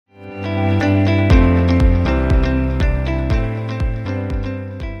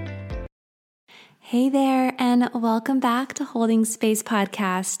everyone. Welcome back to Holding Space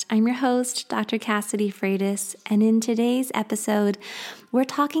Podcast. I'm your host, Dr. Cassidy Freitas, and in today's episode, we're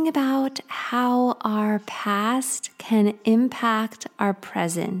talking about how our past can impact our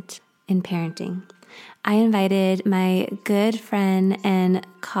present in parenting. I invited my good friend and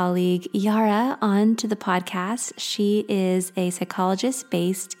colleague Yara onto the podcast. She is a psychologist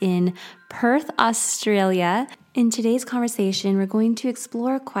based in Perth, Australia. In today's conversation, we're going to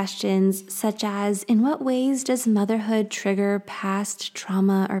explore questions such as, in what ways does motherhood trigger past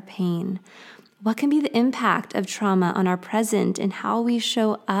trauma or pain? What can be the impact of trauma on our present and how we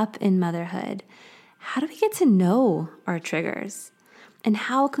show up in motherhood? How do we get to know our triggers? And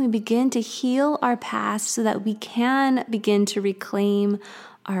how can we begin to heal our past so that we can begin to reclaim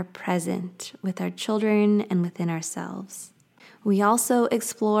our present with our children and within ourselves? We also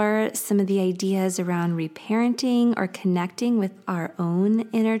explore some of the ideas around reparenting or connecting with our own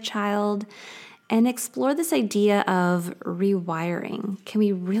inner child and explore this idea of rewiring. Can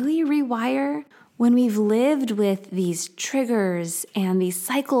we really rewire? When we've lived with these triggers and these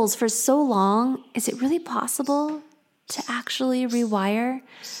cycles for so long, is it really possible to actually rewire?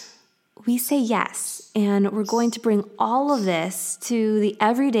 We say yes, and we're going to bring all of this to the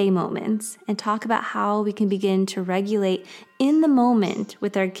everyday moments and talk about how we can begin to regulate in the moment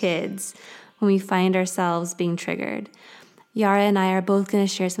with our kids when we find ourselves being triggered. Yara and I are both going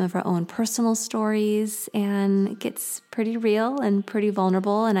to share some of our own personal stories, and it gets pretty real and pretty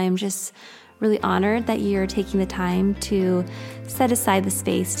vulnerable, and I'm just really honored that you're taking the time to set aside the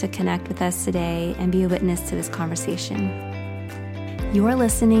space to connect with us today and be a witness to this conversation. You're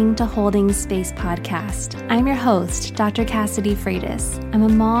listening to Holding Space Podcast. I'm your host, Dr. Cassidy Freitas. I'm a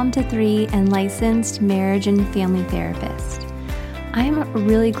mom to 3 and licensed marriage and family therapist. I'm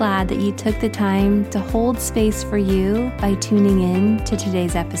really glad that you took the time to hold space for you by tuning in to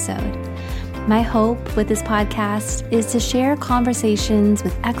today's episode. My hope with this podcast is to share conversations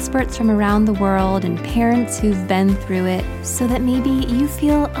with experts from around the world and parents who've been through it so that maybe you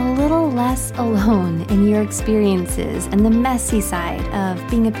feel a little less alone in your experiences and the messy side of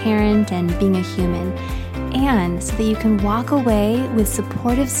being a parent and being a human, and so that you can walk away with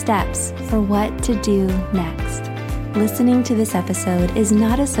supportive steps for what to do next. Listening to this episode is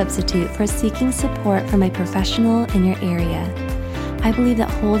not a substitute for seeking support from a professional in your area. I believe that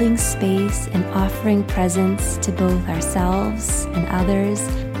holding space and offering presence to both ourselves and others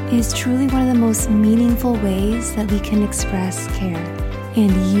is truly one of the most meaningful ways that we can express care.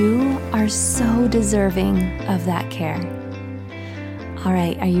 And you are so deserving of that care. All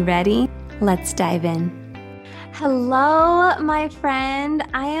right, are you ready? Let's dive in. Hello, my friend.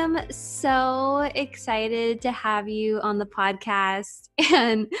 I am so excited to have you on the podcast.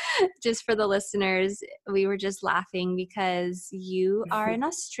 And just for the listeners, we were just laughing because you are in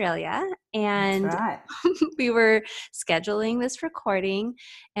Australia and That's right. we were scheduling this recording.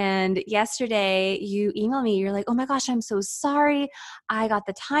 And yesterday you emailed me, you're like, oh my gosh, I'm so sorry. I got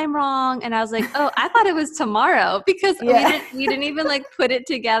the time wrong. And I was like, oh, I thought it was tomorrow because we didn't even like put it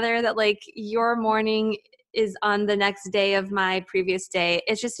together that like your morning is on the next day of my previous day.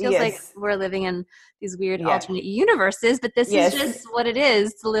 It just feels like we're living in these weird alternate universes, but this is just what it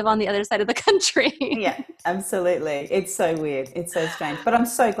is to live on the other side of the country. Yeah, absolutely. It's so weird. It's so strange. But I'm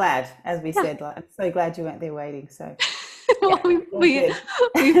so glad, as we said, like, I'm so glad you weren't there waiting. So well, we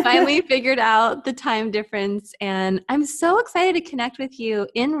finally figured out the time difference, and I'm so excited to connect with you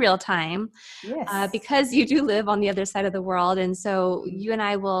in real time because you do live on the other side of the world. And so you and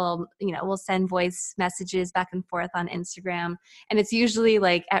I will, we'll send voice messages back and forth on Instagram, and it's usually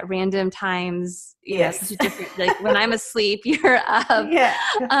like at random times, such a different, like when I'm asleep, you're up.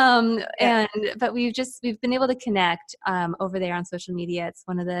 But we've been able to connect over there on social media. It's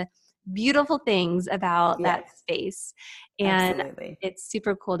one of the beautiful things about that space, and it's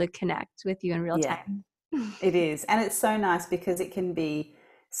super cool to connect with you in real time. It is, and it's so nice because it can be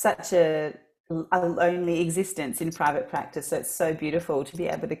such a lonely existence in private practice, so it's so beautiful to be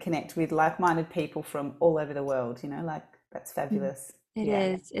able to connect with like-minded people from all over the world. Like that's fabulous. It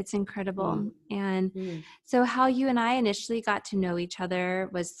is. It's incredible. And so how you and I initially got to know each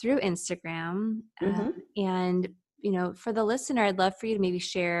other was through Instagram, and for the listener, I'd love for you to maybe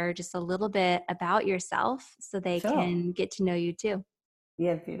share just a little bit about yourself so they can get to know you too.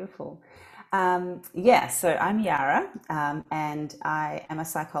 Yeah, beautiful. So I'm Yara, and I am a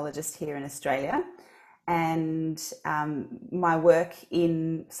psychologist here in Australia. And my work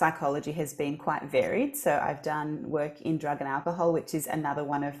in psychology has been quite varied. So I've done work in drug and alcohol, which is another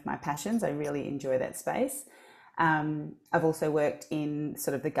one of my passions. I really enjoy that space. I've also worked in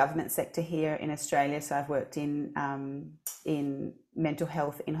sort of the government sector here in Australia. So I've worked in mental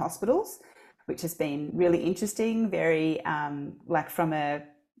health in hospitals, which has been really interesting, very like from a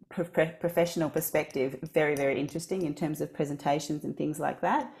professional perspective, very, very interesting in terms of presentations and things like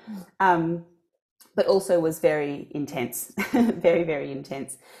that. But also was very intense, very, very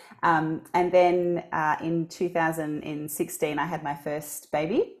intense. And then in 2016, I had my first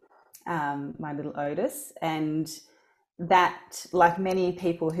baby, my little Otis, and that, like many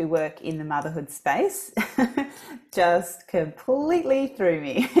people who work in the motherhood space, just completely threw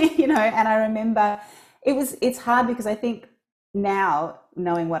me, you know. And I remember it's hard because I think now,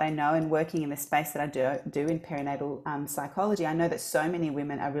 knowing what I know and working in the space that I do in perinatal psychology, I know that so many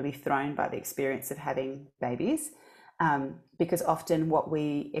women are really thrown by the experience of having babies, because often what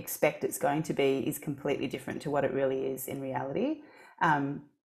we expect it's going to be is completely different to what it really is in reality.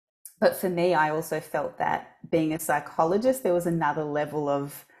 But for me, I also felt that being a psychologist, there was another level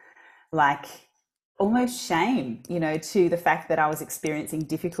of like almost shame, you know, to the fact that I was experiencing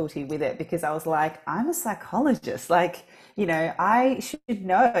difficulty with it, because I was like, I'm a psychologist, like, you know, I should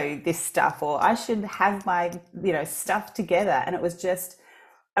know this stuff, or I should have my, you know, stuff together. And it was just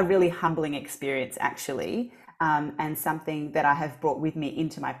a really humbling experience, actually. And something that I have brought with me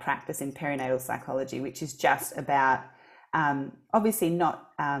into my practice in perinatal psychology, which is just about obviously not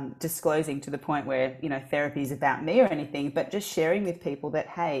disclosing to the point where, you know, therapy is about me or anything, but just sharing with people that,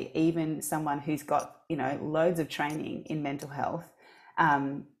 hey, even someone who's got, you know, loads of training in mental health,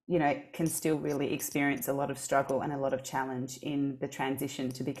 you know, can still really experience a lot of struggle and a lot of challenge in the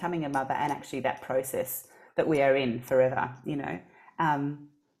transition to becoming a mother, and actually that process that we are in forever, you know.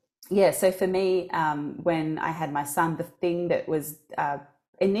 Yeah, so for me, when I had my son, the thing that was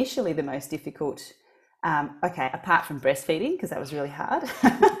initially the most difficult, okay, apart from breastfeeding, because that was really hard.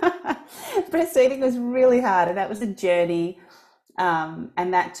 Breastfeeding was really hard, and that was a journey.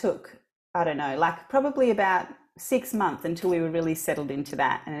 And that took, I don't know, like probably about 6 months until we were really settled into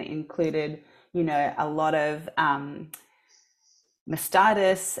that. And it included, you know, a lot of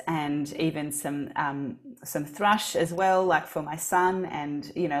mastitis and even some thrush as well, like for my son.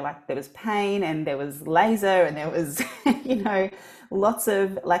 And, you know, like there was pain and there was laser and there was, you know, lots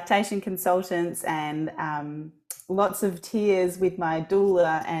of lactation consultants and lots of tears with my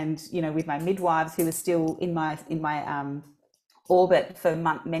doula and, you know, with my midwives who were still in my orbit for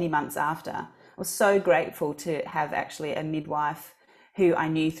many months after. I was so grateful to have actually a midwife who I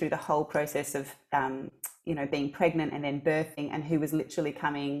knew through the whole process of, you know, being pregnant and then birthing, and who was literally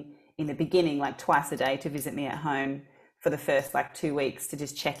coming in the beginning like twice a day to visit me at home for the first like 2 weeks to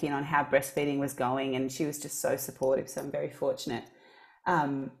just check in on how breastfeeding was going. And she was just so supportive. So I'm very fortunate.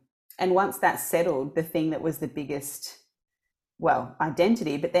 And once that's settled, the thing that was the biggest, well,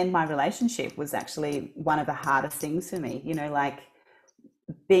 identity, but then my relationship was actually one of the hardest things for me, you know, like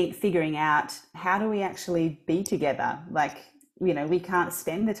figuring out how do we actually be together? Like, you know, we can't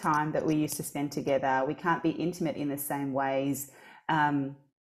spend the time that we used to spend together. We can't be intimate in the same ways.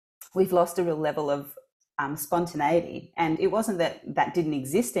 We've lost a real level of spontaneity. And it wasn't that that didn't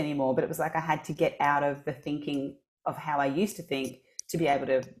exist anymore, but it was like I had to get out of the thinking of how I used to think to be able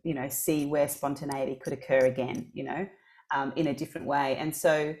to, you know, see where spontaneity could occur again, you know, in a different way. And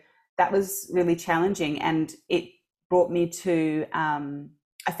so that was really challenging. And it brought me to,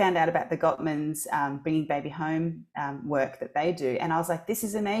 I found out about the Gottmans bringing baby home work that they do. And I was like, this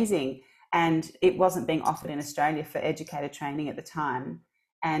is amazing. And it wasn't being offered in Australia for educator training at the time.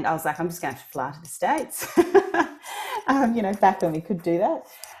 And I was like, I'm just going to have to fly to the States, you know, back when we could do that.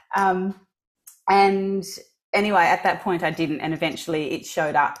 And anyway, at that point I didn't. And eventually it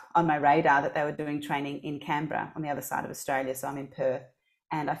showed up on my radar that they were doing training in Canberra on the other side of Australia. So I'm in Perth.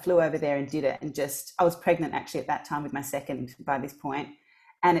 And I flew over there and did it. And just, I was pregnant actually at that time with my second by this point.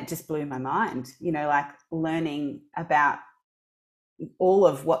 And it just blew my mind, you know, like learning about all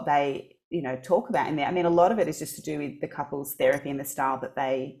of what they, you know, talk about in there. I mean, a lot of it is just to do with the couples therapy and the style that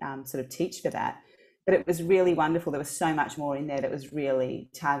they sort of teach for that. But it was really wonderful. There was so much more in there that was really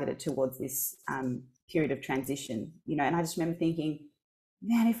targeted towards this period of transition, you know. And I just remember thinking,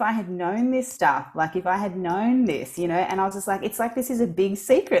 man, if I had known this stuff, like if I had known this, you know, and I was just like, it's like, this is a big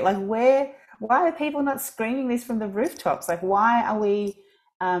secret. Like why are people not screaming this from the rooftops? Like, why are we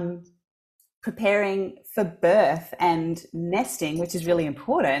preparing for birth and nesting, which is really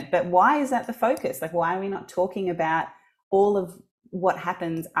important, but why is that the focus? Like, why are we not talking about all of what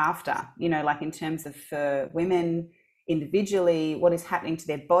happens after, you know, like in terms of for women individually, what is happening to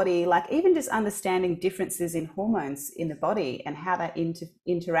their body, like even just understanding differences in hormones in the body and how that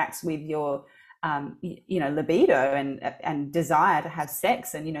interacts with your, you know, libido and desire to have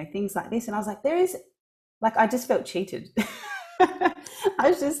sex and, you know, things like this. And I was like, I just felt cheated. I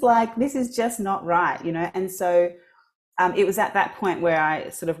was just like, this is just not right, you know. And so it was at that point where I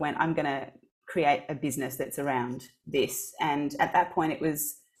sort of went, I'm going to create a business that's around this. And at that point,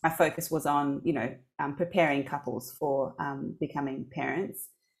 my focus was on, preparing couples for becoming parents.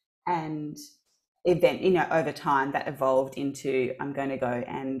 And over time that evolved into, I'm going to go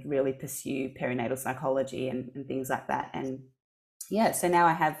and really pursue perinatal psychology and things like that. And yeah, so now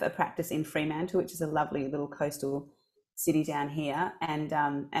I have a practice in Fremantle, which is a lovely little coastal city down here,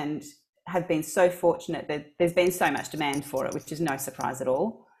 and have been so fortunate that there's been so much demand for it, which is no surprise at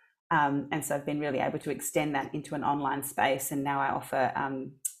all. And so I've been really able to extend that into an online space, and now I offer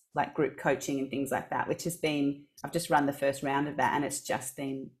like group coaching and things like that, which has been, I've just run the first round of that, and it's just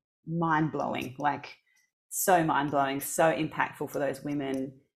been mind-blowing, like so mind-blowing, so impactful for those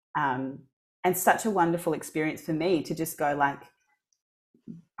women, and such a wonderful experience for me to just go like,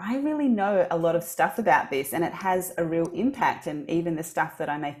 I really know a lot of stuff about this, and it has a real impact. And even the stuff that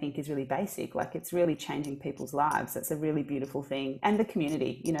I may think is really basic, like it's really changing people's lives. It's a really beautiful thing. And the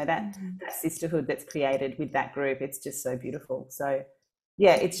community, that sisterhood that's created with that group, it's just so beautiful. So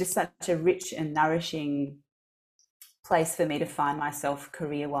yeah, it's just such a rich and nourishing place for me to find myself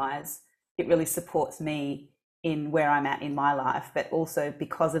career-wise. It really supports me in where I'm at in my life, but also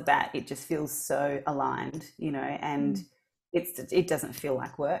because of that, it just feels so aligned, and it doesn't feel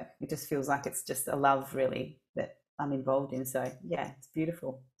like work. It just feels like it's just a love really that I'm involved in. So yeah, it's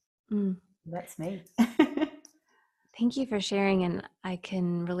beautiful. That's me. Thank you for sharing, and I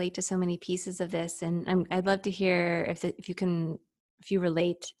can relate to so many pieces of this. And I'd love to hear if you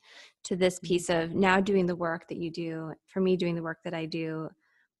relate to this piece of now doing the work that you do. For me, doing the work that I do,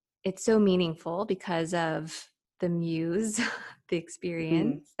 it's so meaningful because of the muse, the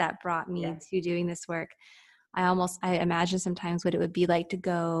experience that brought me to doing this work. I imagine sometimes what it would be like to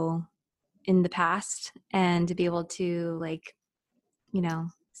go in the past and to be able to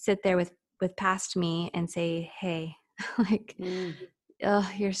sit there with past me and say, hey, like,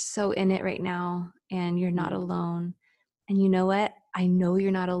 oh, you're so in it right now and you're not alone. And you know what? I know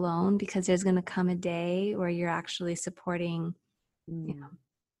you're not alone because there's going to come a day where you're actually supporting,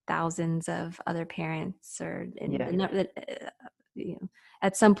 thousands of other parents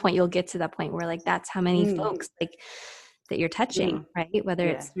at some point you'll get to that point where like, that's how many folks like that you're touching, right? Whether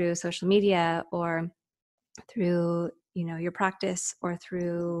it's through social media or through, your practice or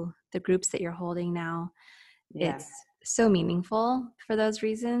through the groups that you're holding now. It's so meaningful for those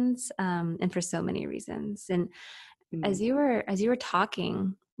reasons, and for so many reasons. And as you were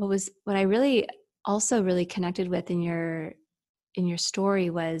talking, what I really also really connected with in your story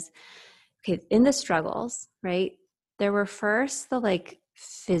was, okay, in the struggles, right? There were first the like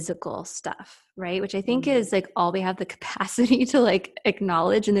physical stuff, right? Which I think is like all we have the capacity to like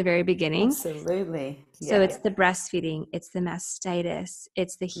acknowledge in the very beginning. Absolutely. So it's the breastfeeding, it's the mastitis,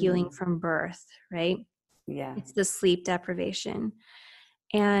 it's the healing from birth, right? Yeah. It's the sleep deprivation.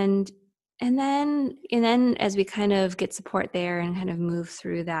 And then as we kind of get support there and kind of move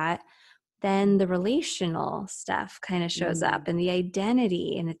through that, then the relational stuff kind of shows up and the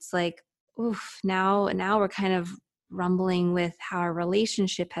identity. And it's like, oof, now we're kind of rumbling with how our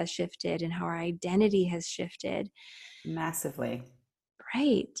relationship has shifted and how our identity has shifted. Massively.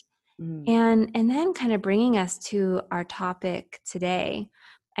 Right. And then kind of bringing us to our topic today,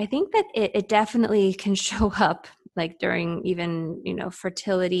 I think that it definitely can show up like during even,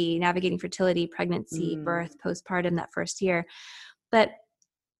 fertility, navigating fertility, pregnancy, birth, postpartum, that first year. But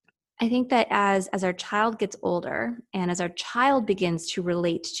I think that as our child gets older and as our child begins to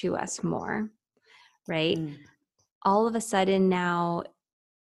relate to us more, right? All of a sudden now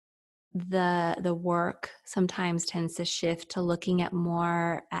the work sometimes tends to shift to looking at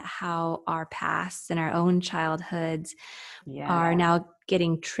more at how our pasts and our own childhoods are now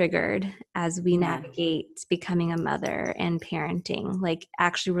getting triggered as we navigate becoming a mother and parenting, like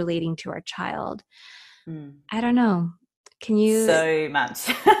actually relating to our child. I don't know. Can you? So much.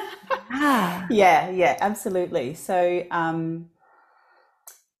 Ah. Yeah, absolutely. So,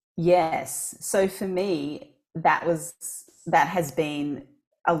 yes. So for me, that has been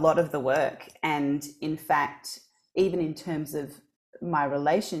a lot of the work. And in fact, even in terms of my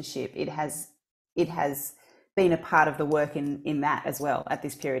relationship, it has been a part of the work in that as well at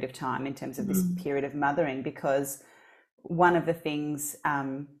this period of time, in terms of this period of mothering, because one of the things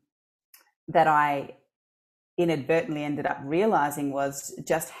that I inadvertently ended up realizing was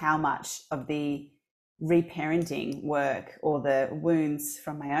just how much of the reparenting work or the wounds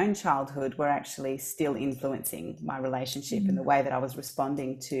from my own childhood were actually still influencing my relationship and the way that I was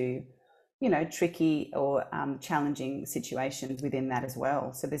responding to, tricky or challenging situations within that as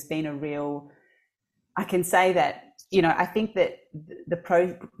well. So there's been a real I can say that, I think that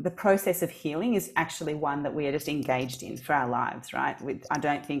the process of healing is actually one that we are just engaged in for our lives, right? I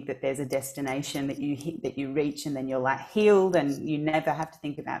don't think that there's a destination that you hit, that you reach, and then you're like healed, and you never have to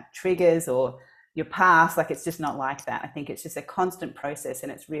think about triggers or your past. Like, it's just not like that. I think it's just a constant process,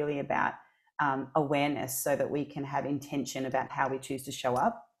 and it's really about awareness, so that we can have intention about how we choose to show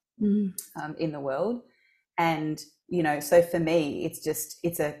up in the world. And so for me,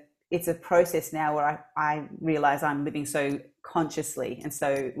 it's a process now where I realize I'm living so consciously, and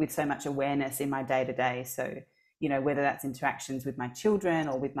so with so much awareness in my day to day. So whether that's interactions with my children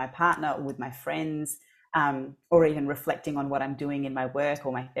or with my partner or with my friends, or even reflecting on what I'm doing in my work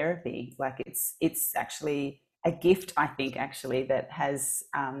or my therapy, like it's actually a gift, I think, actually, that has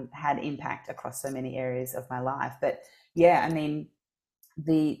had impact across so many areas of my life. But yeah, I mean,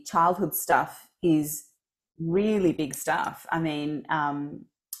 the childhood stuff is really big stuff. I mean,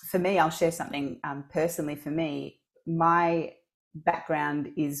 for me, I'll share something personally. For me, my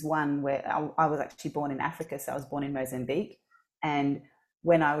background is one where I was actually born in Africa. So I was born in Mozambique. And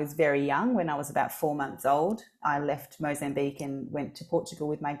when I was very young, when I was about 4 months old, I left Mozambique and went to Portugal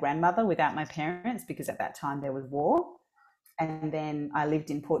with my grandmother without my parents, because at that time there was war. And then I lived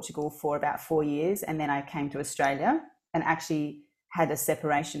in Portugal for about 4 years. And then I came to Australia and actually had a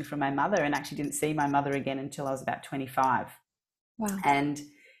separation from my mother, and actually didn't see my mother again until I was about 25. Wow. And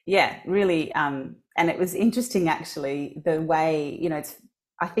yeah, really, and it was interesting, actually, the way,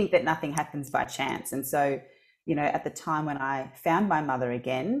 I think that nothing happens by chance. And so, at the time when I found my mother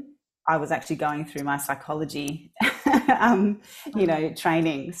again, I was actually going through my psychology,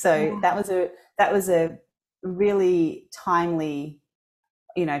 training. So that was a really timely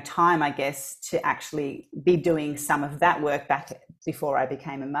time, I guess, to actually be doing some of that work back before I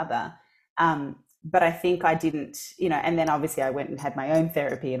became a mother. But I think I didn't, and then obviously I went and had my own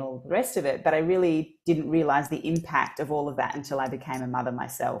therapy and all the rest of it, but I really didn't realize the impact of all of that until I became a mother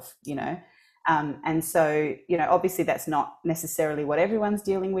myself, and so, obviously that's not necessarily what everyone's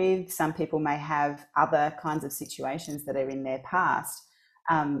dealing with. Some people may have other kinds of situations that are in their past.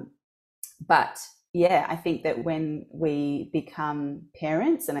 But yeah, I think that when we become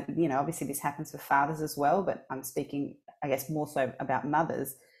parents, and obviously this happens for fathers as well, but I'm speaking, I guess, more so about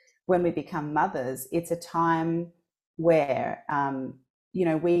mothers. When we become mothers, it's a time where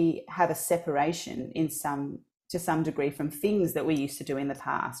we have a separation to some degree from things that we used to do in the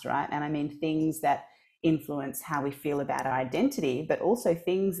past, right? And I mean things that influence how we feel about our identity, but also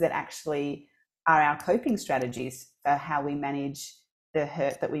things that actually are our coping strategies for how we manage the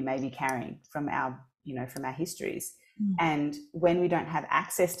hurt that we may be carrying from our histories. And when we don't have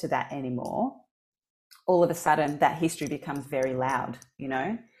access to that anymore, all of a sudden that history becomes very loud.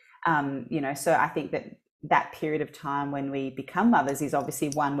 So I think that period of time when we become mothers is obviously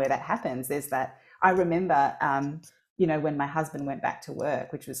one where that happens. There's that. I remember when my husband went back to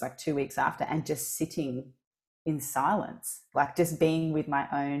work, which was like 2 weeks after, and just sitting in silence, like just being with my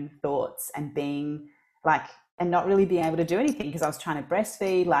own thoughts, and being like, and not really being able to do anything because I was trying to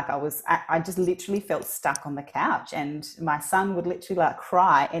breastfeed. Like I just literally felt stuck on the couch, and my son would literally like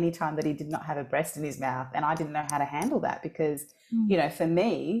cry anytime that he did not have a breast in his mouth. And I didn't know how to handle that because, for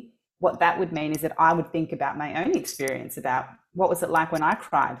me, what that would mean is that I would think about my own experience, about what was it like when I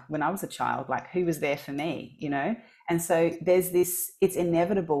cried when I was a child, like who was there for me, And so there's this, it's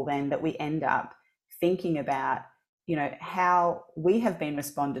inevitable then that we end up thinking about, how we have been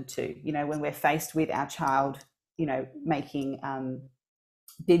responded to, when we're faced with our child, making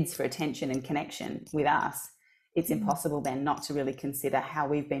bids for attention and connection with us. It's impossible then not to really consider how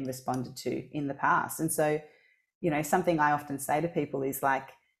we've been responded to in the past. And so, something I often say to people is like,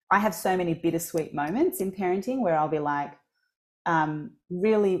 I have so many bittersweet moments in parenting where I'll be like,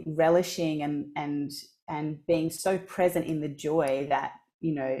 really relishing and being so present in the joy that,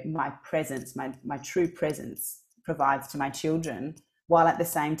 my presence, my true presence provides to my children, while at the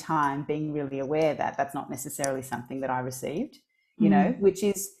same time being really aware that that's not necessarily something that I received, which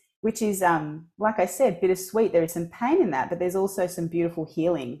is like I said, bittersweet. There is some pain in that, but there's also some beautiful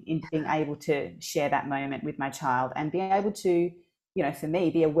healing in being able to share that moment with my child, and being able to, for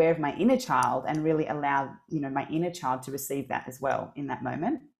me, be aware of my inner child and really allow, my inner child to receive that as well in that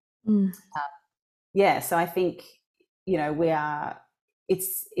moment. So I think,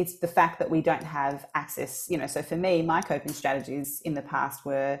 it's the fact that we don't have access, so for me, my coping strategies in the past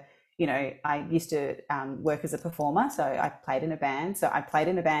were, I used to work as a performer. So I played in a band. So I played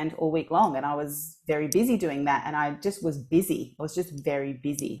in a band all week long, and I was very busy doing that. And I just was busy. I was just very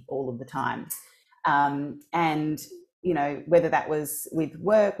busy all of the time. And, whether that was with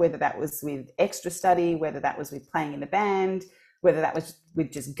work, whether that was with extra study, whether that was with playing in the band, whether that was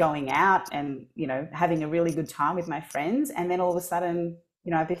with just going out and, having a really good time with my friends. And then all of a sudden,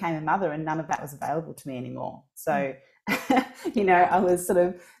 I became a mother and none of that was available to me anymore. So, I was sort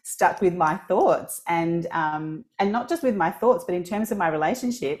of stuck with my thoughts and not just with my thoughts, but in terms of my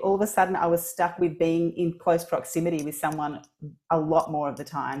relationship, all of a sudden I was stuck with being in close proximity with someone a lot more of the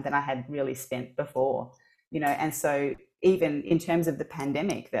time than I had really spent before, and so even in terms of the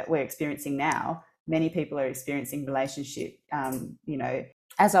pandemic that we're experiencing now, many people are experiencing relationship,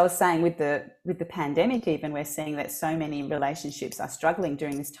 as I was saying with the pandemic, even we're seeing that so many relationships are struggling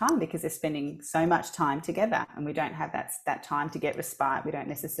during this time because they're spending so much time together, and we don't have that time to get respite. We don't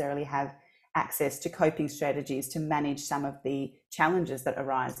necessarily have access to coping strategies to manage some of the challenges that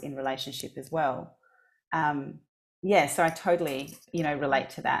arise in relationship as well. So I totally, relate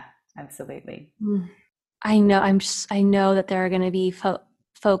to that. Absolutely. I know. I know that there are going to be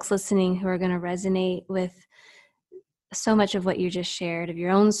folks listening who are going to resonate with so much of what you just shared of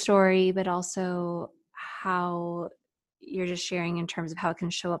your own story, but also how you're just sharing in terms of how it can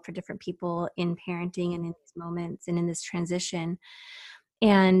show up for different people in parenting and in these moments and in this transition.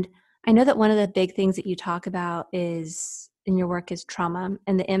 And I know that one of the big things that you talk about is in your work is trauma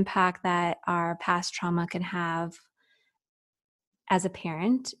and the impact that our past trauma can have as a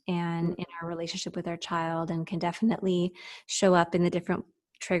parent and in our relationship with our child, and can definitely show up in the different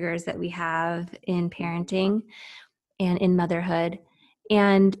triggers that we have in parenting and in motherhood.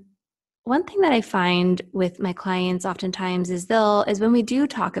 And one thing that I find with my clients oftentimes is when we do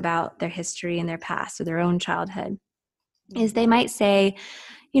talk about their history and their past or their own childhood, is they might say,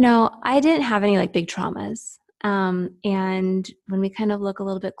 I didn't have any like big traumas. And when we kind of look a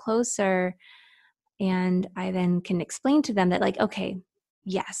little bit closer, and I then can explain to them that, like, okay,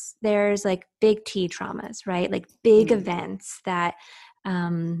 yes, there's like big T traumas, right? Like big events that, a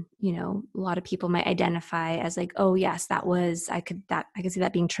lot of people might identify as like, oh yes, I could see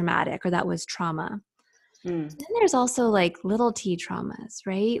that being traumatic, or that was trauma. Then there's also like little T traumas,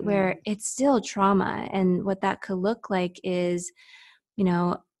 right? Where it's still trauma. And what that could look like is,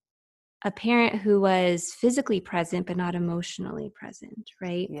 a parent who was physically present but not emotionally present,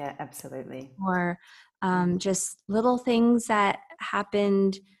 right? Yeah, absolutely. Or just little things that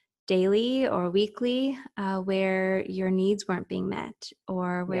happened daily or weekly where your needs weren't being met,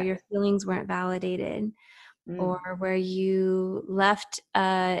 or where your feelings weren't validated, or where you left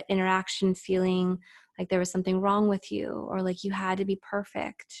interaction feeling like there was something wrong with you, or like you had to be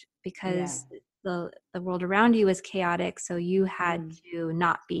perfect because the world around you was chaotic, so you had to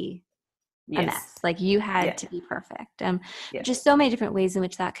not be a mess. Yes. Like you had Yeah. to be perfect. Yeah. Just so many different ways in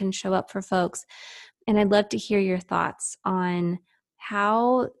which that can show up for folks. And I'd love to hear your thoughts on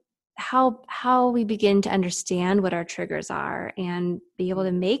how we begin to understand what our triggers are and be able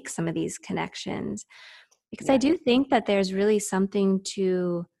to make some of these connections. Because I do think that there's really something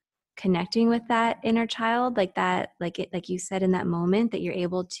to connecting with that inner child, like that, like you said, in that moment that you're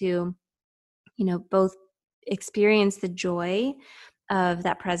able to, both experience the joy of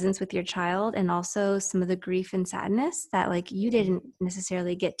that presence with your child, and also some of the grief and sadness that like you didn't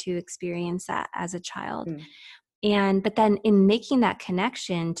necessarily get to experience that as a child. But then in making that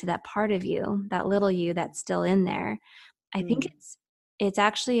connection to that part of you, that little you that's still in there, I think it's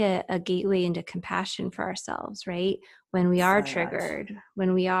actually a gateway into compassion for ourselves, right? When we are So much. triggered,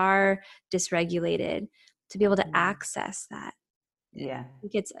 when we are dysregulated, to be able to access that. Yeah. I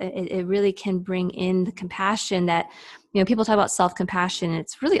think it really can bring in the compassion that, people talk about self-compassion.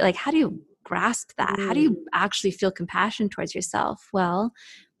 It's really like, how do you grasp that? How do you actually feel compassion towards yourself? Well,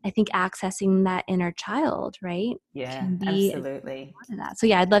 I think accessing that inner child, right, Yeah, can be a absolutely. part of that. So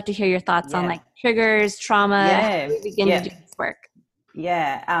yeah, I'd love to hear your thoughts on Yeah. like triggers, trauma, how Yeah. do we begin to Yeah. do this work?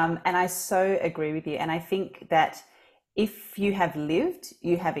 Yeah. And I so agree with you. And I think that if you have lived,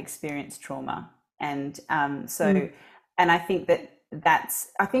 you have experienced trauma. And and I think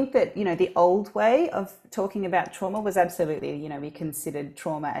I think that, the old way of talking about trauma was absolutely, we considered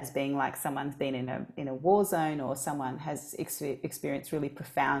trauma as being like someone's been in a war zone, or someone has experienced really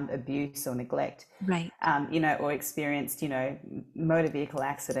profound abuse or neglect, Right. or experienced, motor vehicle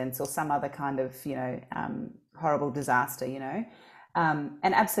accidents or some other kind of, horrible disaster,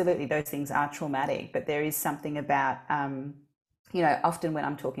 and absolutely those things are traumatic, but there is something about, often when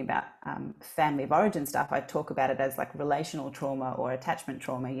I'm talking about family of origin stuff, I talk about it as like relational trauma or attachment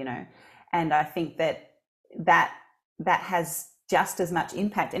trauma, and I think that has just as much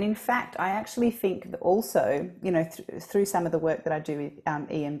impact. And in fact, I actually think that also, through some of the work that I do with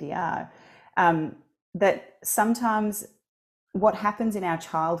EMDR, that sometimes what happens in our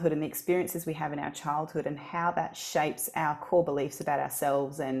childhood and the experiences we have in our childhood and how that shapes our core beliefs about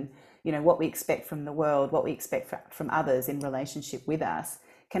ourselves and, what we expect from the world, what we expect from others in relationship with us,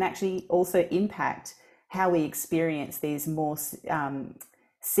 can actually also impact how we experience these more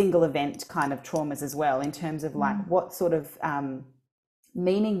single event kind of traumas as well, in terms of like what sort of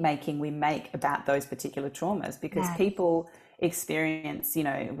meaning making we make about those particular traumas, because people experience,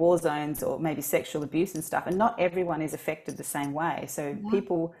 war zones or maybe sexual abuse and stuff, and not everyone is affected the same way. So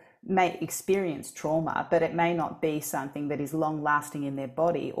people may experience trauma, but it may not be something that is long lasting in their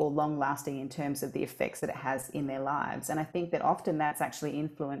body or long lasting in terms of the effects that it has in their lives. And I think that often that's actually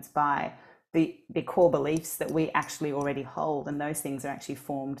influenced by the core beliefs that we actually already hold, and those things are actually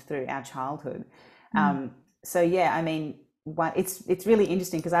formed through our childhood. So yeah, I mean, it's really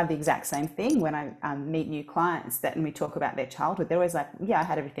interesting, because I have the exact same thing when I meet new clients, that when we talk about their childhood, they're always like, yeah, I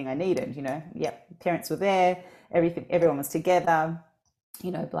had everything I needed, parents were there, everyone was together,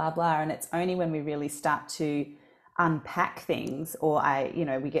 blah blah. And it's only when we really start to unpack things, or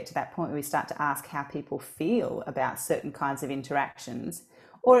we get to that point where we start to ask how people feel about certain kinds of interactions.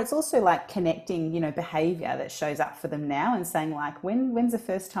 Or it's also like connecting, behavior that shows up for them now, and saying like, when's the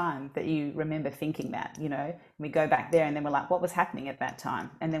first time that you remember thinking that, we go back there and then we're like, what was happening at that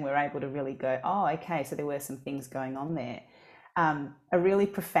time? And then we're able to really go, oh, okay, so there were some things going on there. A really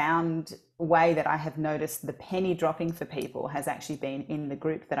profound way that I have noticed the penny dropping for people has actually been in the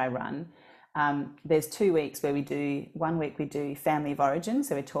group that I run. There's 2 weeks where 1 week we do family of origin,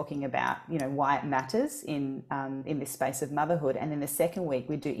 so we're talking about why it matters in this space of motherhood, and then the second week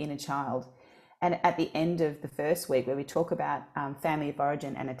we do inner child. And at the end of the first week, where we talk about family of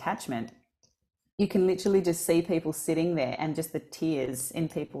origin and attachment, you can literally just see people sitting there and just the tears in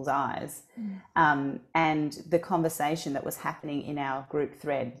people's eyes. And the conversation that was happening in our group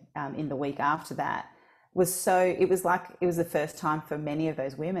thread in the week after that it was the first time for many of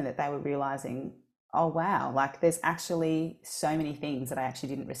those women that they were realizing, oh wow, like there's actually so many things that I actually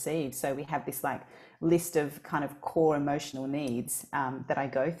didn't receive. So we have this like list of kind of core emotional needs that I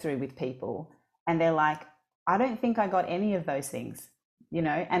go through with people, and they're like, I don't think I got any of those things,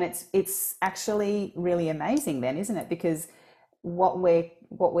 and it's actually really amazing then, isn't it? Because what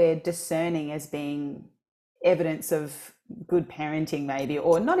we're discerning as being evidence of good parenting, maybe,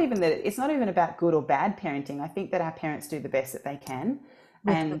 or not even that, it's not even about good or bad parenting. I think that our parents do the best that they can,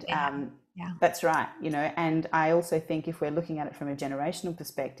 and that's right, and I also think if we're looking at it from a generational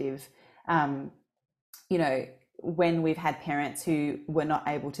perspective, when we've had parents who were not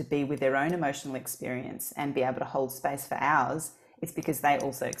able to be with their own emotional experience and be able to hold space for ours, it's because they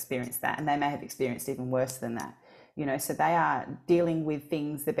also experienced that, and they may have experienced even worse than that, so they are dealing with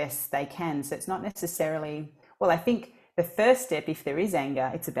things the best they can. So it's not necessarily, I think the first step, if there is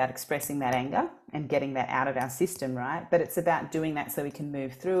anger, it's about expressing that anger and getting that out of our system, right? But it's about doing that so we can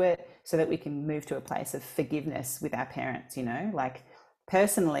move through it, so that we can move to a place of forgiveness with our parents, like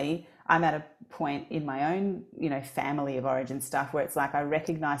personally, I'm at a point in my own, family of origin stuff where it's like I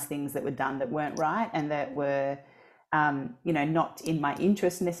recognize things that were done that weren't right and that were, not in my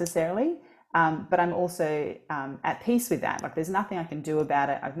interest necessarily. But I'm also at peace with that. Like there's nothing I can do about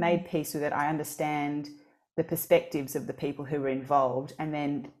it. I've made peace with it. I understand the perspectives of the people who were involved. And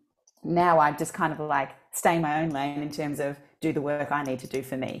then now I just kind of like stay in my own lane in terms of do the work I need to do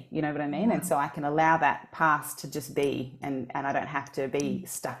for me. You know what I mean? Yeah. And so I can allow that past to just be, and I don't have to be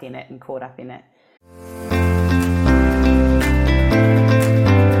stuck in it and caught up in it.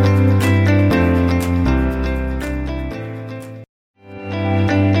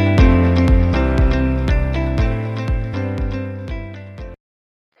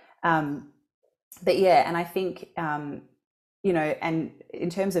 But yeah, and I think, and in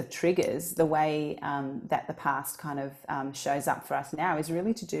terms of triggers, the way that the past kind of shows up for us now is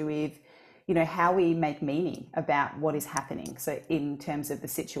really to do with, how we make meaning about what is happening. So in terms of the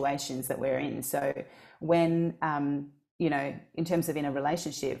situations that we're in. So when, in terms of in a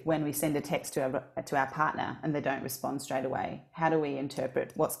relationship, when we send a text to our partner and they don't respond straight away, how do we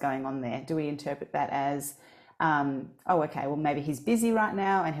interpret what's going on there? Do we interpret that as, okay, well, maybe he's busy right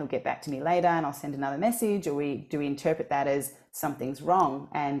now and he'll get back to me later and I'll send another message? Or do we interpret that as something's wrong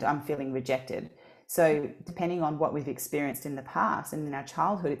and I'm feeling rejected? So depending on what we've experienced in the past and in our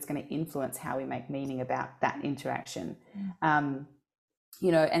childhood, it's going to influence how we make meaning about that interaction. And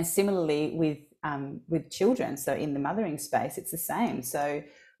similarly with children. So in the mothering space, it's the same. So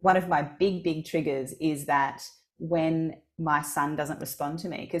one of my big triggers is that when my son doesn't respond to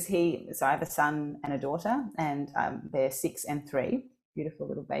me, so I have a son and a daughter, and they're 6 and 3, beautiful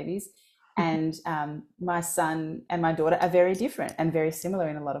little babies. And my son and my daughter are very different and very similar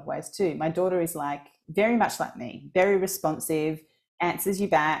in a lot of ways too. My daughter is like very much like me, very responsive, answers you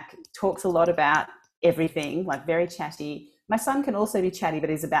back, talks a lot about everything, like very chatty. My son can also be chatty, but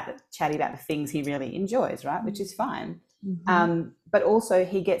he's chatty about the things he really enjoys, right? Which is fine. But also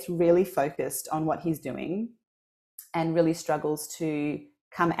he gets really focused on what he's doing and really struggles to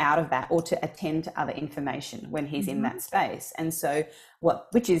come out of that or to attend to other information when he's in that space. And so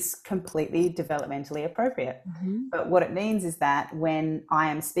which is completely developmentally appropriate. But what it means is that when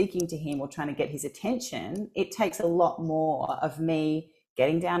I am speaking to him or trying to get his attention, it takes a lot more of me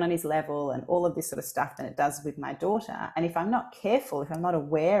getting down on his level and all of this sort of stuff than it does with my daughter. And if I'm not careful, if I'm not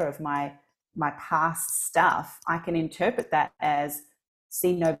aware of my past stuff, I can interpret that as,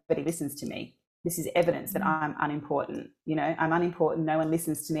 see, nobody listens to me. This is evidence that I'm unimportant. I'm unimportant. No one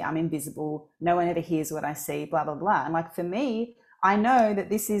listens to me. I'm invisible. No one ever hears what I see, blah, blah, blah. And like, for me, I know that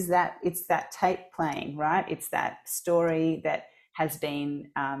it's that tape playing, right? It's that story that has been,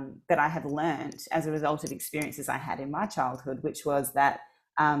 that I have learned as a result of experiences I had in my childhood, which was that,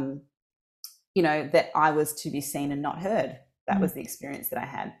 that I was to be seen and not heard. That was the experience that I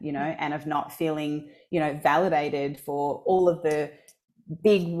had, and of not feeling, validated for all of the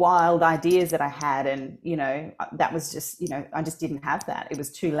big wild ideas that I had. And that was just, I just didn't have that. It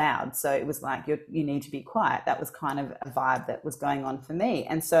was too loud. So it was like, you need to be quiet. That was kind of a vibe that was going on for me.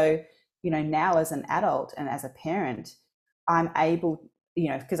 And so now as an adult and as a parent, I'm able,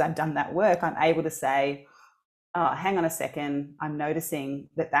 because I've done that work, I'm able to say, oh, hang on a second, I'm noticing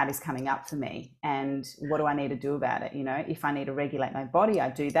that is coming up for me, and what do I need to do about it? If I need to regulate my body, I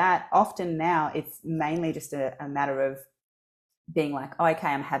do that. Often now it's mainly just a matter of being like, oh, okay,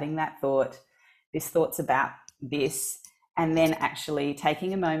 I'm having that thought. This thought's about this. And then actually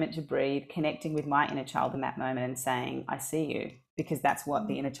taking a moment to breathe, connecting with my inner child in that moment and saying, I see you, because that's what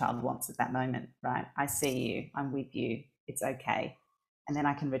the inner child wants at that moment, right? I see you. I'm with you. It's okay. And then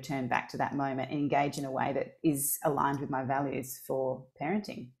I can return back to that moment and engage in a way that is aligned with my values for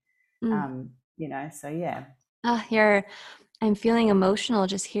parenting. So yeah. I'm feeling emotional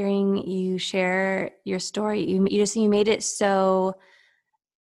just hearing you share your story. You made it so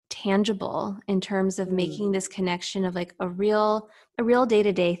tangible in terms of making this connection of like a real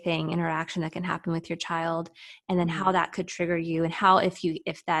day-to-day thing, interaction that can happen with your child, and then how that could trigger you, and how if you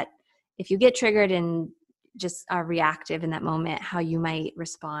get triggered and just are reactive in that moment, how you might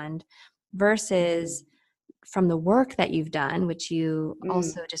respond, versus from the work that you've done, which you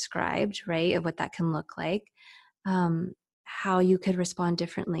also described, right, of what that can look like, how you could respond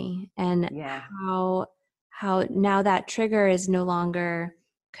differently, and how now that trigger is no longer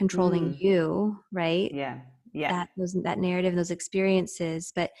controlling you, right? That narrative, those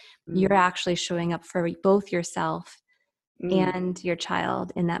experiences, but you're actually showing up for both yourself and your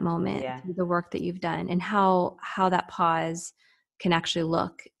child in that moment through the work that you've done, and how that pause can actually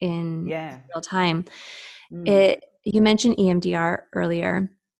look in real time. You mentioned EMDR earlier.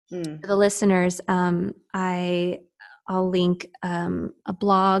 For the listeners, I'll link a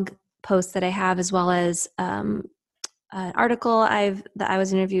blog post that I have, as well as an article that I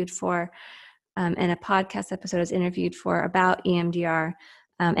was interviewed for, and a podcast episode I was interviewed for about EMDR.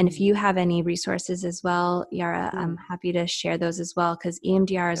 And if you have any resources as well, Yara, I'm happy to share those as well, because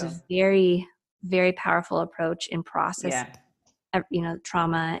EMDR is a very, very powerful approach in process,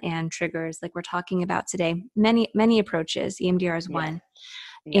 trauma and triggers like we're talking about today. Many approaches. EMDR is one.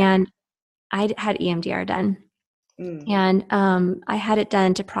 And I had EMDR done. And I had it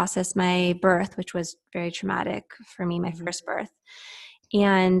done to process my birth, which was very traumatic for me, my first birth.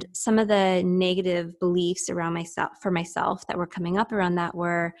 And some of the negative beliefs around myself that were coming up around that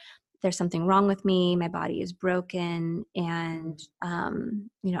were, there's something wrong with me, my body is broken, and I'm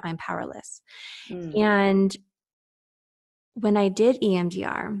powerless. And when I did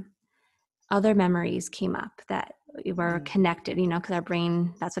EMDR, other memories came up that were connected, because our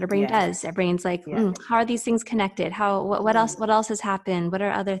brain, that's what our brain does. Our brain's like, how are these things connected? What else has happened? What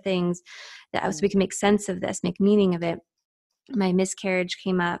are other things so we can make sense of this, make meaning of it? My miscarriage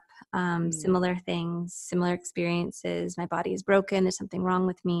came up, similar things, similar experiences. My body is broken. There's something wrong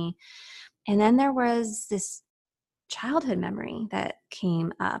with me. And then there was this childhood memory that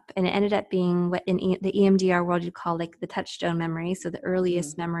came up, and it ended up being what in the EMDR world you call like the touchstone memory. So the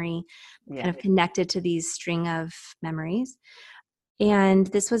earliest memory kind of connected to these string of memories. And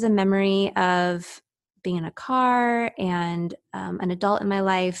this was a memory of being in a car and an adult in my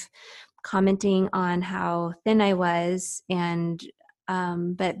life commenting on how thin I was, and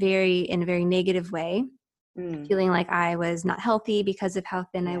but in a very negative way, feeling like I was not healthy because of how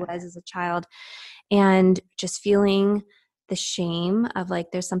thin I was as a child, and just feeling the shame of like,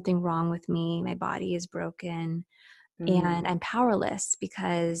 there's something wrong with me. My body is broken and I'm powerless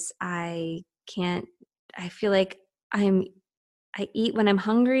because I feel like I'm I eat when I'm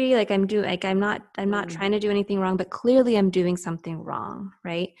hungry, like I'm not Mm. trying to do anything wrong, but clearly I'm doing something wrong,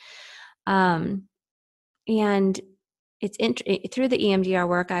 right? Um, and through the EMDR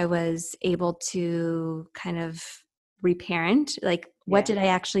work, I was able to kind of reparent, like what Yeah. did I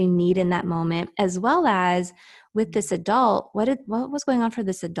actually need in that moment, as well as with this adult, what was going on for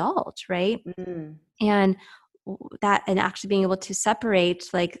this adult, right? Mm. And that, and actually being able to separate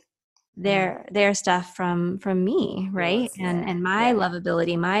like Mm. their stuff from me, right? Yours. And Yeah. my Yeah.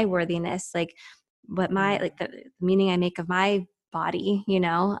 lovability, my worthiness, like what my, Mm. like the meaning I make of my body,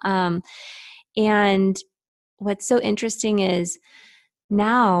 and what's so interesting is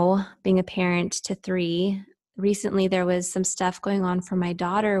now being a parent to three, recently there was some stuff going on for my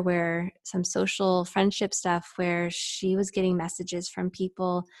daughter, where some social friendship stuff where she was getting messages from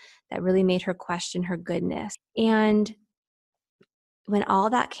people that really made her question her goodness. And when all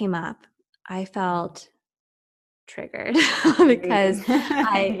that came up, I felt triggered because Really?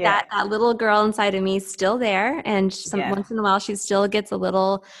 I Yeah. that little girl inside of me is still there, and some Yeah. once in a while she still gets a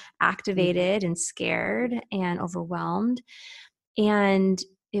little Mm. activated and scared and overwhelmed. And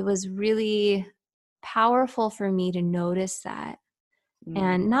it was really powerful for me to notice that. Mm.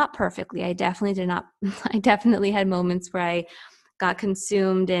 And not perfectly. I definitely did not I definitely had moments where I got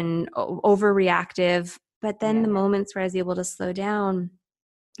consumed and overreactive, but then the Yeah. moments where I was able to slow down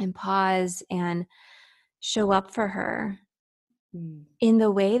and pause and show up for her Mm. in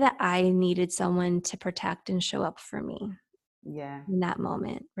the way that I needed someone to protect and show up for me Yeah. in that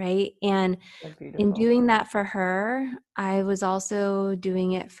moment, right? And So in beautiful. doing that for her, I was also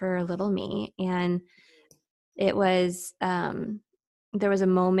doing it for little me. And it was there was a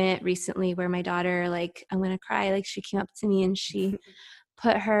moment recently where my daughter, like, I'm gonna cry, like she came up to me and she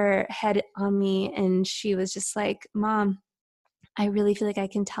put her head on me and she was just like, Mom, I really feel like I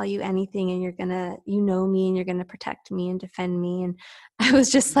can tell you anything and you know me and you're gonna protect me and defend me. And I was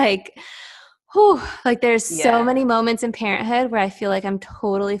just like, whew, like there's so Yeah. many moments in parenthood where I feel like I'm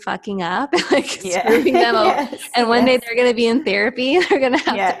totally fucking up, like Yeah. screwing them over. Yes. And one day Yes. they're going to be in therapy. They're going to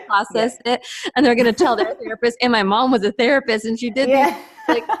have to Yeah. Yeah. process it. And they're going to tell their therapist, and my mom was a therapist and she did these, Yeah.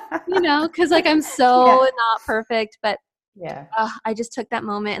 like, cause like I'm so Yeah. not perfect, but Yeah. I just took that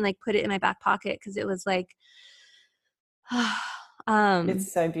moment and like put it in my back pocket. Cause it was like, um,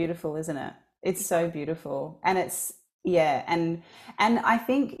 It's so beautiful, isn't it? It's so beautiful. And it's yeah, and I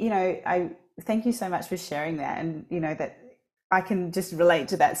think, I thank you so much for sharing that, and that I can just relate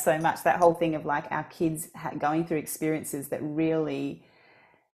to that so much, that whole thing of like our kids going through experiences that really,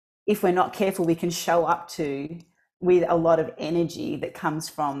 if we're not careful, we can show up to with a lot of energy that comes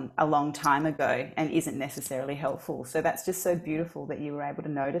from a long time ago and isn't necessarily helpful. So that's just so beautiful that you were able to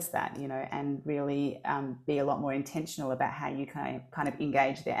notice that, and really be a lot more intentional about how you kind of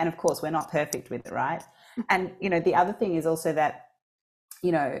engage there. And of course, we're not perfect with it, right? And the other thing is also that,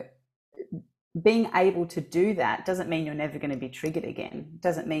 you know, being able to do that doesn't mean you're never going to be triggered again.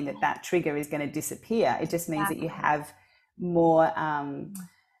 Doesn't mean that that trigger is going to disappear. It just means that you exactly. have more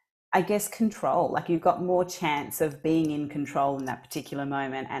I guess control, like you've got more chance of being in control in that particular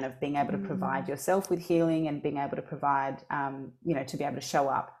moment, and of being able to provide yourself with healing, and being able to provide, to be able to show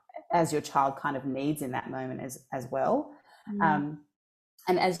up as your child kind of needs in that moment as well. Mm-hmm.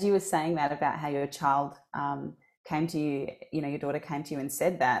 And as you were saying that about how your child came to you, your daughter came to you and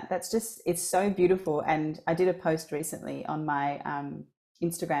said that, that's just, it's so beautiful. And I did a post recently on my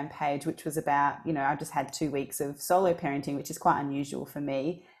Instagram page, which was about, I just had 2 weeks of solo parenting, which is quite unusual for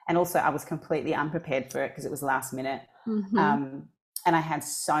me. And also I was completely unprepared for it because it was last minute. Mm-hmm. Um, and I had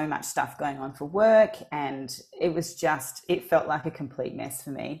so much stuff going on for work, and it felt like a complete mess for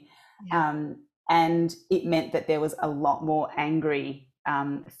me. Yeah. And it meant that there was a lot more angry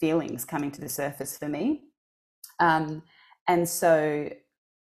feelings coming to the surface for me. And so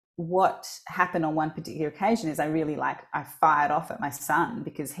what happened on one particular occasion is I fired off at my son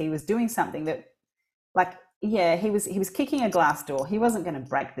because he was doing something that, like, yeah, he was kicking a glass door. He wasn't going to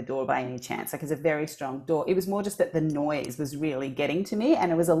break the door by any chance. Like, it's a very strong door. It was more just that the noise was really getting to me,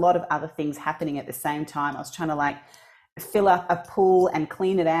 and there was a lot of other things happening at the same time. I was trying to like fill up a pool and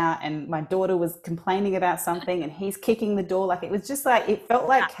clean it out, and my daughter was complaining about something and he's kicking the door. Like, it was just like, it felt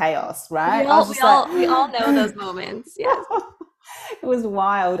like chaos, We right? I all was we just like all we all know those moments. Yes. it was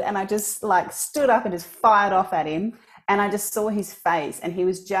wild. And I just like stood up and just fired off at him, and I just saw his face, and he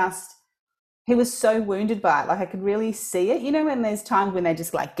was so wounded by it. Like, I could really see it. When there's times when they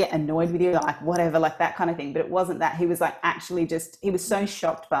just like get annoyed with you, like whatever, like that kind of thing. But it wasn't that. He was like, actually just, he was so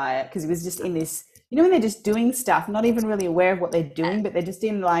shocked by it because he was just in this, when they're just doing stuff, not even really aware of what they're doing, but they're just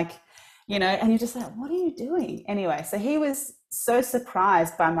in like, and you're just like, what are you doing? Anyway, so he was so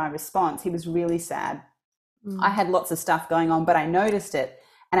surprised by my response. He was really sad. I had lots of stuff going on, but I noticed it.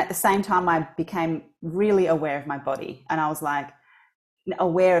 And at the same time, I became really aware of my body. And I was like,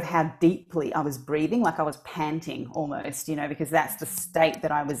 aware of how deeply I was breathing, like I was panting almost, because that's the state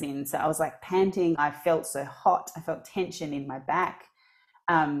that I was in. So I was like panting. I felt so hot. I felt tension in my back.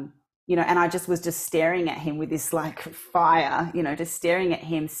 And I just was just staring at him with this like fire, just staring at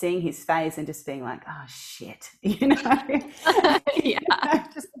him, seeing his face and just being like, oh shit, Yeah.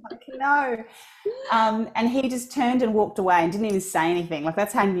 just like, no. And he just turned and walked away and didn't even say anything. Like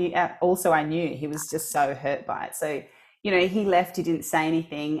that's how I knew he was just so hurt by it. So, he left, he didn't say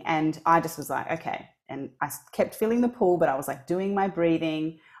anything. And I just was like, okay. And I kept feeling the pull, but I was like doing my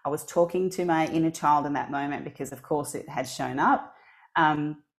breathing. I was talking to my inner child in that moment because of course it had shown up.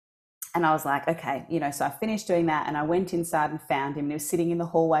 And I was like, okay, so I finished doing that and I went inside and found him. And he was sitting in the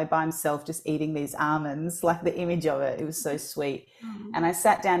hallway by himself, just eating these almonds, like the image of it. It was so sweet. And I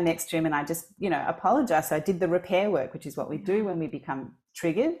sat down next to him and I just, apologized. So I did the repair work, which is what we do when we become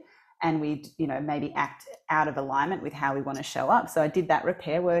triggered and we, maybe act out of alignment with how we want to show up. So I did that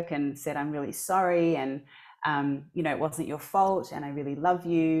repair work and said, I'm really sorry. And it wasn't your fault and I really love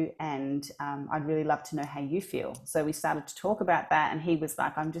you and I'd really love to know how you feel. So we started to talk about that and he was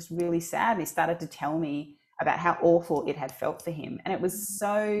like, I'm just really sad. And he started to tell me about how awful it had felt for him. And it was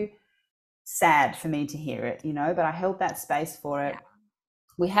so sad for me to hear it, but I held that space for it.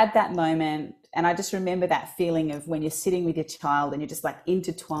 We had that moment and I just remember that feeling of when you're sitting with your child and you're just like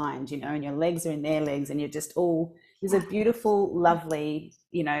intertwined, and your legs are in their legs and you're just all, it was a beautiful, lovely,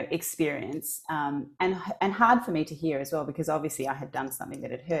 experience, and hard for me to hear as well, because obviously I had done something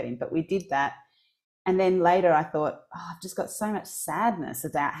that had hurt him, but we did that. And then later I thought, I've just got so much sadness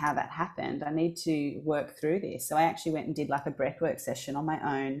about how that happened. I need to work through this. So I actually went and did like a breathwork session on my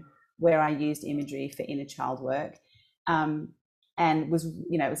own where I used imagery for inner child work. And was,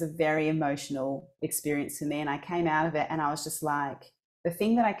 it was a very emotional experience for me. And I came out of it and I was just like, the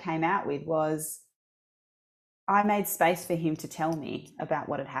thing that I came out with was I made space for him to tell me about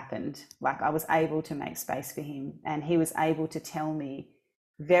what had happened. Like I was able to make space for him and he was able to tell me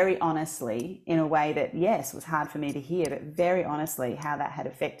very honestly in a way that, yes, was hard for me to hear, but very honestly how that had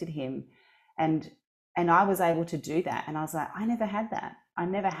affected him. And I was able to do that. And I was like, I never had that. I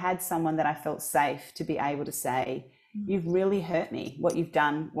never had someone that I felt safe to be able to say, you've really hurt me. What you've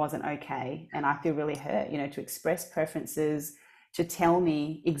done wasn't okay. And I feel really hurt, to express preferences, to tell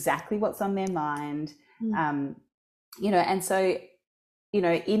me exactly what's on their mind. And so,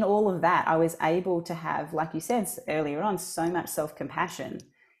 in all of that, I was able to have, like you said earlier on, so much self-compassion,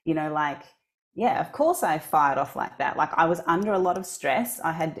 of course I fired off like that. Like I was under a lot of stress.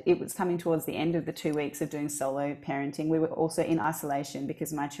 It was coming towards the end of the 2 weeks of doing solo parenting. We were also in isolation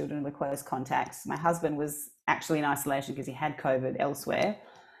because my children were close contacts. My husband was actually in isolation because he had COVID elsewhere.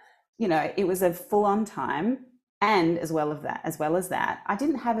 It was a full-on time. And as well as that, I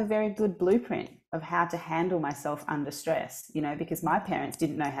didn't have a very good blueprint of how to handle myself under stress, because my parents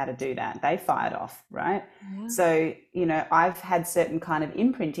didn't know how to do that. They fired off, right? Yeah. So, I've had certain kind of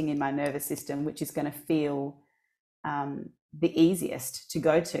imprinting in my nervous system, which is going to feel the easiest to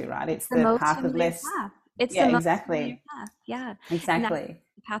go to, right? It's the path of less. Path. It's yeah, the exactly. Path. Yeah, exactly.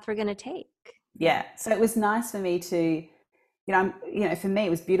 The path we're going to take. Yeah. So it was nice for me to. For me, it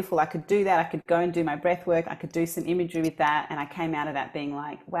was beautiful. I could do that. I could go and do my breath work. I could do some imagery with that. And I came out of that being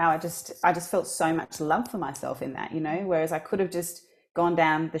like, wow, I just felt so much love for myself in that, whereas I could have just gone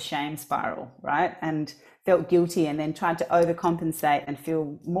down the shame spiral, right? And felt guilty and then tried to overcompensate and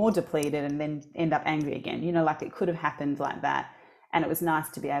feel more depleted and then end up angry again. Like it could have happened like that. And it was nice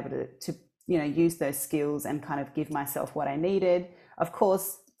to be able to use those skills and kind of give myself what I needed. Of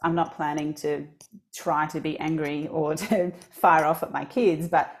course, I'm not planning to try to be angry or to fire off at my kids,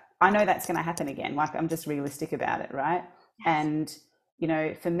 but I know that's going to happen again. Like I'm just realistic about it, right? Yes. And,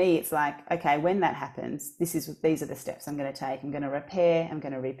 for me, it's like, okay, when that happens, these are the steps I'm going to take. I'm going to repair, I'm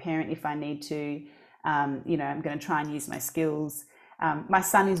going to reparent if I need to, I'm going to try and use my skills. My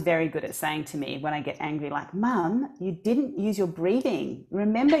son is very good at saying to me when I get angry, like, Mum, you didn't use your breathing.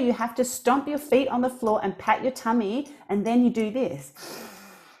 Remember, you have to stomp your feet on the floor and pat your tummy, and then you do this.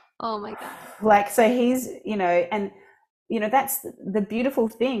 Oh my God. Like, so he's, that's the beautiful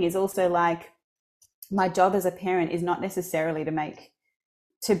thing is also like my job as a parent is not necessarily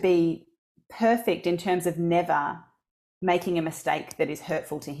to be perfect in terms of never making a mistake that is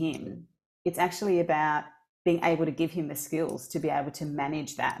hurtful to him. It's actually about being able to give him the skills to be able to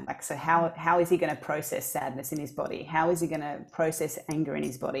manage that. Like, so how is he going to process sadness in his body? How is he going to process anger in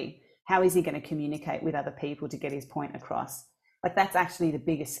his body? How is he going to communicate with other people to get his point across? Like that's actually the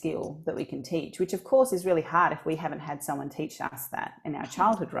biggest skill that we can teach, which of course is really hard if we haven't had someone teach us that in our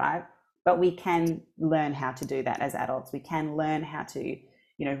childhood, right? but we can learn how to do that as adults. We can learn how to,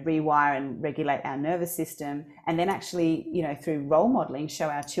 rewire and regulate our nervous system, and then actually, through role modeling, show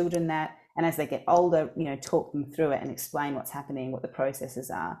our children that, and as they get older, talk them through it and explain what's happening, what the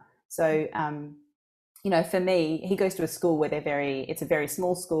processes are. So for me, he goes to a school where it's a very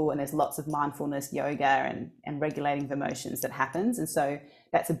small school, and there's lots of mindfulness, yoga, and regulating of emotions that happens. And so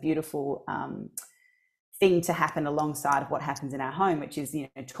that's a beautiful thing to happen alongside of what happens in our home, which is,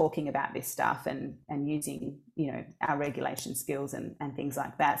 talking about this stuff and using, our regulation skills and things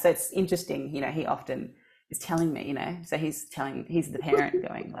like that. So it's interesting, he often is telling me, so he's the parent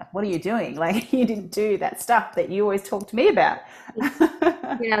going like, what are you doing? Like, you didn't do that stuff that you always talk to me about.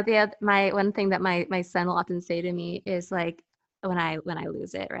 My one thing that my son will often say to me is like, when I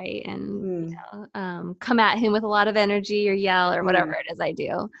lose it, right? And Mm, come at him with a lot of energy or yell or whatever mm, it is I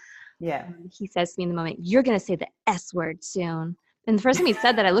do. yeah. He says to me in the moment, "You're gonna say the S word soon." And the first time he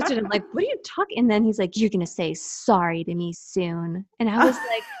said that, I looked at him like, "What are you talking?" And then he's like, "You're gonna say sorry to me soon." And I was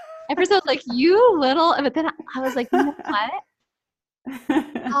like, at first I was like, "You little," but then I was like, you know what?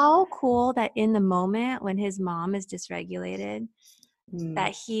 How cool that in the moment when his mom is dysregulated, Mm,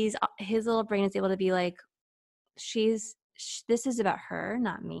 that his little brain is able to be like, this is about her,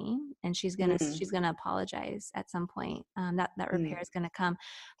 not me, and mm, she's gonna apologize at some point. That repair mm. is gonna come,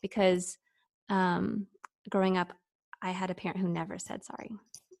 because um, growing up, I had a parent who never said sorry,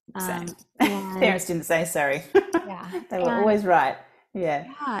 Same. and Parents didn't say sorry. yeah, They were and always right. Yeah.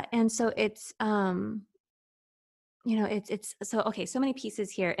 yeah, and so it's it's so okay, so many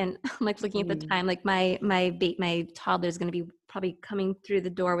pieces here, and I'm like looking at the Mm. time, like my toddler is going to be probably coming through the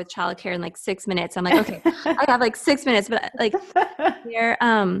door with childcare in like 6 minutes. I'm like, okay, I have like 6 minutes, but like there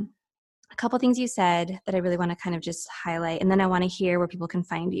a couple things you said that I really want to kind of just highlight, and then I want to hear where people can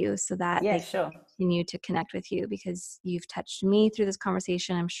find you so that Yeah, they sure. can continue to connect with you, because you've touched me through this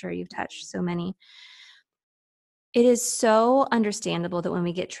conversation. I'm sure you've touched so many. It is so understandable that when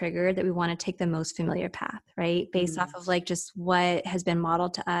we get triggered that we want to take the most familiar path, right? Based off Mm. of like just what has been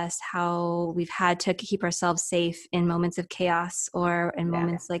modeled to us, how we've had to keep ourselves safe in moments of chaos or in Yeah.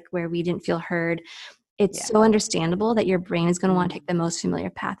 moments like where we didn't feel heard. It's Yeah. so understandable that your brain is going to want to Mm. take the most familiar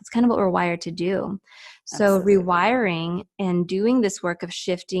path. It's kind of what we're wired to do. So Absolutely. rewiring and doing this work of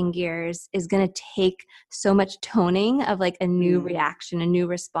shifting gears is going to take so much toning of like a new Mm. reaction, a new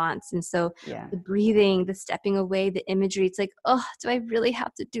response. And so Yeah. the breathing, the stepping away, the imagery, it's like, oh, do I really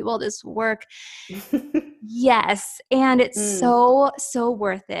have to do all this work? Yes. And it's Mm. so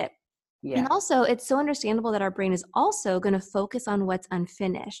worth it. And Yeah. also, it's so understandable that our brain is also going to focus on what's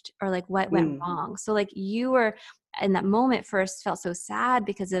unfinished or like what went Mm. wrong. So, like, you were in that moment first felt so sad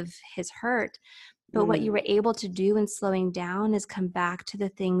because of his hurt. But what you Mm. were able to do in slowing down is come back to the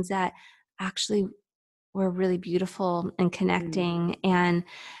things that actually were really beautiful and Mm. connecting. And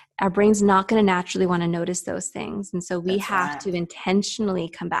our brain's not going to naturally want to notice those things. And so we That's have right. to intentionally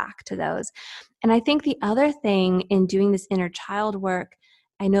come back to those. And I think the other thing in doing this inner child work,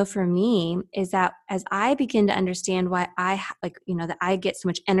 I know for me, is that as I begin to understand why that I get so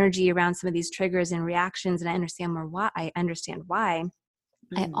much energy around some of these triggers and reactions, and I understand why,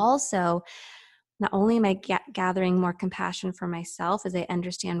 I Mm. also, not only am I gathering more compassion for myself as I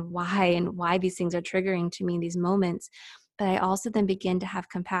understand why and why these things are triggering to me in these moments, but I also then begin to have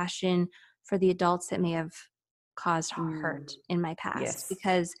compassion for the adults that may have caused Mm. hurt in my past, Yes.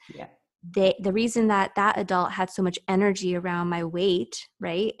 because Yeah. the reason that adult had so much energy around my weight,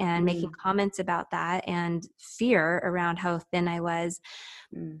 right, and making Mm. comments about that and fear around how thin I was,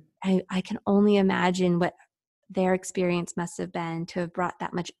 Mm. I can only imagine what their experience must have been to have brought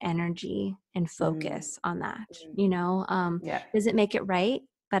that much energy and Mm. focus on that. Mm. Yeah. Doesn't make it right,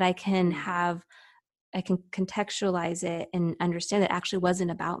 but Mm. I can contextualize it and understand that it actually wasn't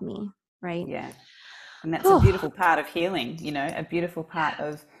about me, right? Yeah. And that's a Oh, beautiful part of healing, a beautiful part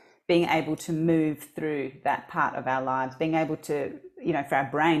of being able to move through that part of our lives, being able to, for our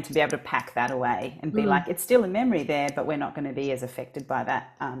brain to be able to pack that away and be mm. like, it's still a memory there, but we're not going to be as affected by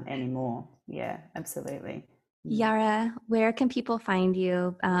that anymore. Yeah, absolutely. Mm. Yara, where can people find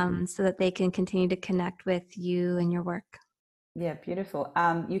you so that they can continue to connect with you and your work? Yeah, beautiful.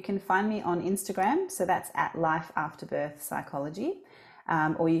 You can find me on Instagram, so that's at Life After Birth Psychology.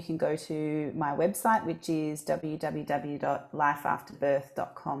 Or you can go to my website, which is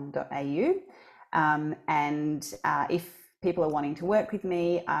www.lifeafterbirth.com.au. And if people are wanting to work with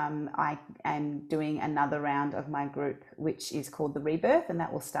me, I am doing another round of my group, which is called The Rebirth, and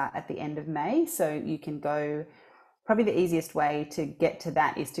that will start at the end of May. So you can go. Probably the easiest way to get to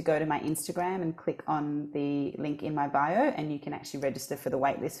that is to go to my Instagram and click on the link in my bio, and you can actually register for the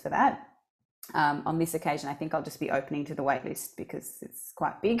waitlist for that. On this occasion, I think I'll just be opening to the wait list because it's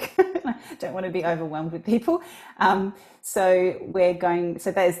quite big. I don't want to be overwhelmed with people. So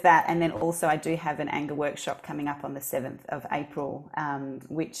there's that. And then also I do have an anger workshop coming up on the 7th of April,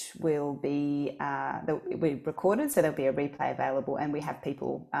 which will be, we recorded, so there'll be a replay available. And we have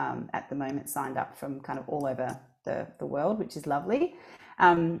people at the moment signed up from kind of all over the world, which is lovely.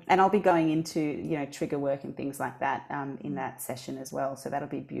 And I'll be going into, trigger work and things like that in that session as well. So that'll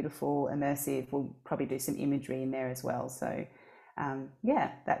be beautiful, immersive. We'll probably do some imagery in there as well. So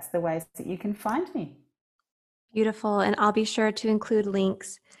that's the ways that you can find me. Beautiful. And I'll be sure to include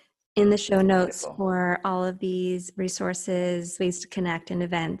links in the show notes Beautiful. for all of these resources, ways to connect, and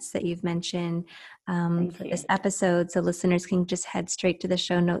events that you've mentioned for this episode. So listeners can just head straight to the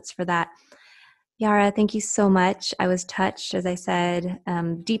show notes for that. Yara, thank you so much. I was touched, as I said,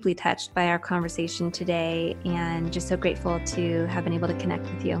 deeply touched by our conversation today, and just so grateful to have been able to connect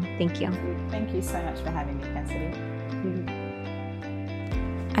with you. Thank you. Thank you so much for having me, Cassidy.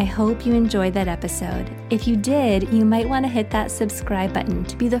 I hope you enjoyed that episode. If you did, you might want to hit that subscribe button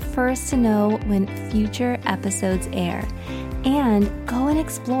to be the first to know when future episodes air. And go and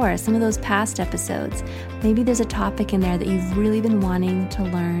explore some of those past episodes. Maybe there's a topic in there that you've really been wanting to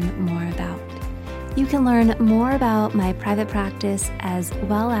learn more about. You can learn more about my private practice as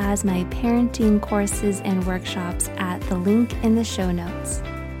well as my parenting courses and workshops at the link in the show notes.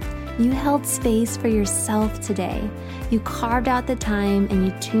 You held space for yourself today. You carved out the time and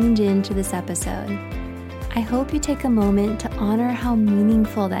you tuned in to this episode. I hope you take a moment to honor how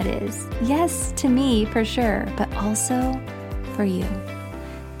meaningful that is. Yes, to me for sure, but also for you.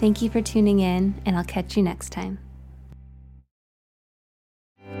 Thank you for tuning in, and I'll catch you next time.